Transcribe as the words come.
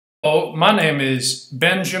Hello, my name is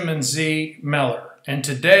Benjamin Z. Meller, and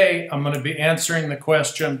today I'm going to be answering the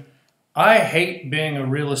question, I hate being a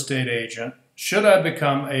real estate agent. Should I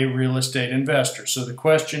become a real estate investor? So the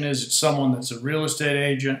question is, it's someone that's a real estate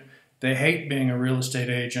agent, they hate being a real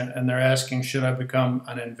estate agent, and they're asking, should I become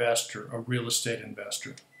an investor, a real estate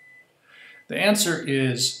investor? The answer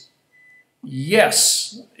is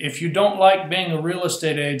yes. If you don't like being a real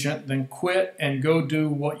estate agent, then quit and go do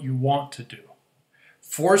what you want to do.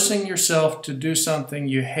 Forcing yourself to do something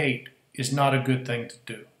you hate is not a good thing to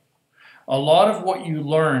do. A lot of what you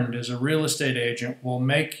learned as a real estate agent will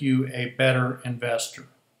make you a better investor.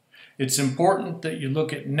 It's important that you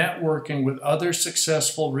look at networking with other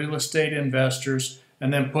successful real estate investors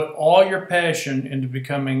and then put all your passion into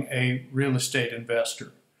becoming a real estate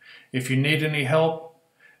investor. If you need any help,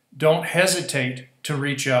 don't hesitate to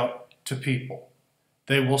reach out to people.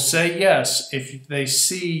 They will say yes if they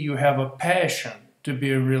see you have a passion to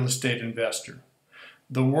be a real estate investor.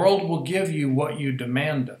 The world will give you what you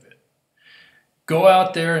demand of it. Go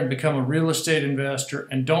out there and become a real estate investor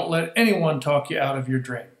and don't let anyone talk you out of your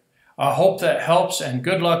dream. I hope that helps, and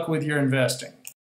good luck with your investing.